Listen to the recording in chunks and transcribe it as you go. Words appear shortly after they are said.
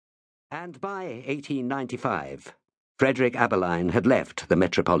And by 1895, Frederick Aberline had left the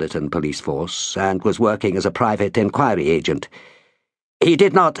Metropolitan Police Force and was working as a private inquiry agent. He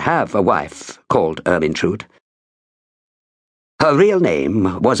did not have a wife called Ermintrude. Her real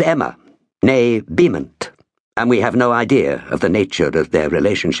name was Emma, née Beament, and we have no idea of the nature of their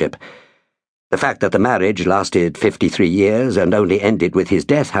relationship. The fact that the marriage lasted 53 years and only ended with his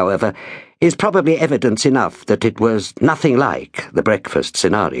death, however, is probably evidence enough that it was nothing like the breakfast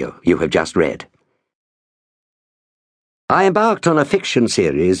scenario you have just read. I embarked on a fiction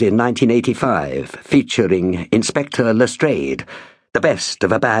series in 1985 featuring Inspector Lestrade, the best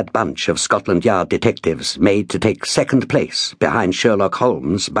of a bad bunch of Scotland Yard detectives made to take second place behind Sherlock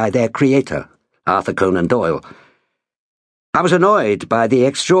Holmes by their creator, Arthur Conan Doyle. I was annoyed by the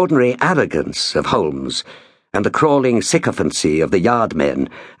extraordinary arrogance of Holmes and the crawling sycophancy of the Yardmen,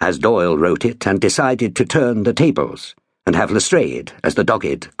 as Doyle wrote it and decided to turn the tables and have Lestrade as the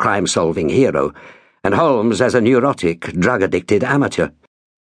dogged, crime-solving hero and Holmes as a neurotic, drug-addicted amateur.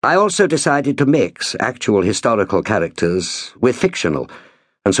 I also decided to mix actual historical characters with fictional,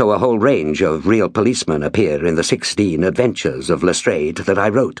 and so a whole range of real policemen appear in the 16 adventures of Lestrade that I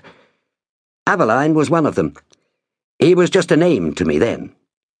wrote. Aberline was one of them. He was just a name to me then,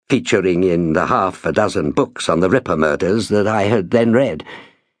 featuring in the half a dozen books on the Ripper murders that I had then read.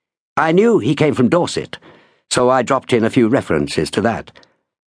 I knew he came from Dorset, so I dropped in a few references to that.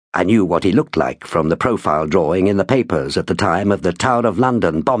 I knew what he looked like from the profile drawing in the papers at the time of the Tower of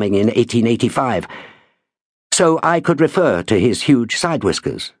London bombing in 1885, so I could refer to his huge side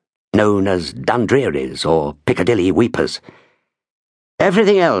whiskers, known as Dundreary's or Piccadilly Weepers.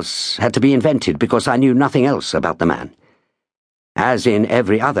 Everything else had to be invented because I knew nothing else about the man. As in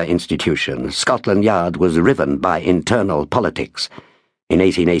every other institution, Scotland Yard was riven by internal politics. In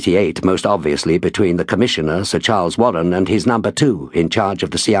 1888, most obviously between the Commissioner, Sir Charles Warren, and his number 2 in charge of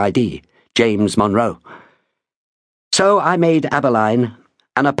the CID, James Monroe. So I made Aberline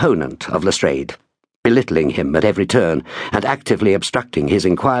an opponent of Lestrade, belittling him at every turn and actively obstructing his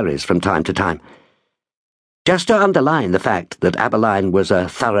inquiries from time to time. Just to underline the fact that Aberline was a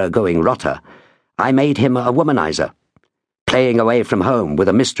thoroughgoing rotter, I made him a womanizer, playing away from home with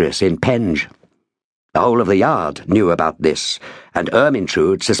a mistress in Penge. The whole of the yard knew about this, and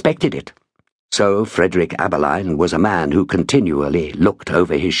Ermintrude suspected it. So Frederick Aberline was a man who continually looked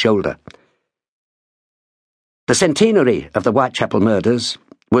over his shoulder. The centenary of the Whitechapel murders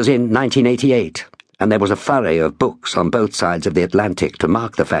was in 1988, and there was a flurry of books on both sides of the Atlantic to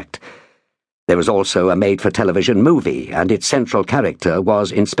mark the fact. There was also a made-for-television movie, and its central character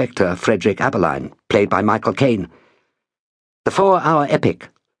was Inspector Frederick Aberline, played by Michael Caine. The 4-hour epic,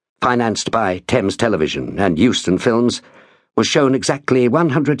 financed by Thames Television and Euston Films, was shown exactly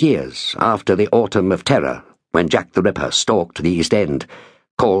 100 years after the Autumn of Terror, when Jack the Ripper stalked the East End,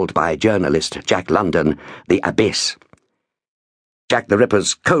 called by journalist Jack London the Abyss. Jack the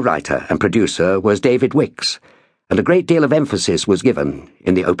Ripper's co-writer and producer was David Wicks, and a great deal of emphasis was given,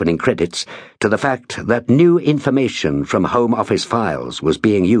 in the opening credits, to the fact that new information from Home Office files was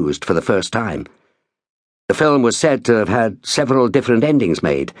being used for the first time. The film was said to have had several different endings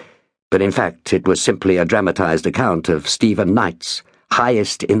made, but in fact it was simply a dramatized account of Stephen Knight's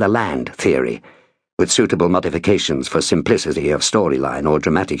highest in the land theory, with suitable modifications for simplicity of storyline or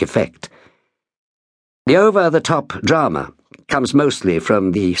dramatic effect. The over-the-top drama comes mostly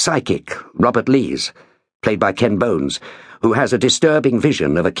from the psychic, Robert Lees, played by Ken Bones, who has a disturbing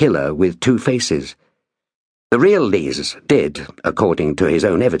vision of a killer with 2 faces. The real Lees did, according to his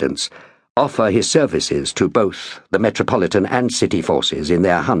own evidence, offer his services to both the Metropolitan and City forces in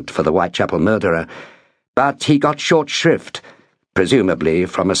their hunt for the Whitechapel murderer, but he got short shrift, presumably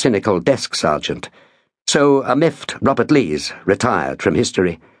from a cynical desk sergeant, so a miffed Robert Lees retired from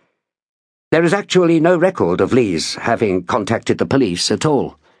history. There is actually no record of Lees having contacted the police at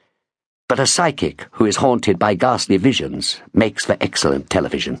all, but a psychic who is haunted by ghastly visions makes for excellent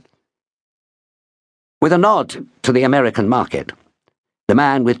television. With a nod to the American market, the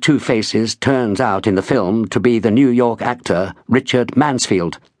man with 2 faces turns out in the film to be the New York actor Richard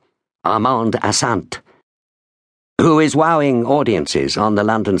Mansfield, Armand Assant, who is wowing audiences on the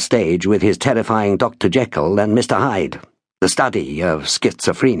London stage with his terrifying Dr. Jekyll and Mr. Hyde, the study of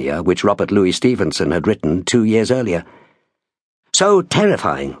schizophrenia which Robert Louis Stevenson had written 2 years earlier. So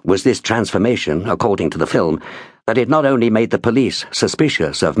terrifying was this transformation, according to the film, that it not only made the police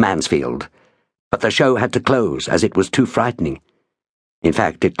suspicious of Mansfield, but the show had to close as it was too frightening. In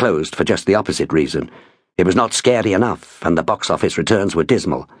fact, it closed for just the opposite reason. It was not scary enough, and the box office returns were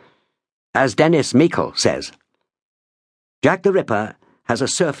dismal. As Dennis Meikle says, Jack the Ripper has a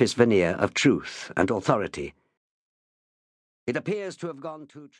surface veneer of truth and authority. It appears to have gone to...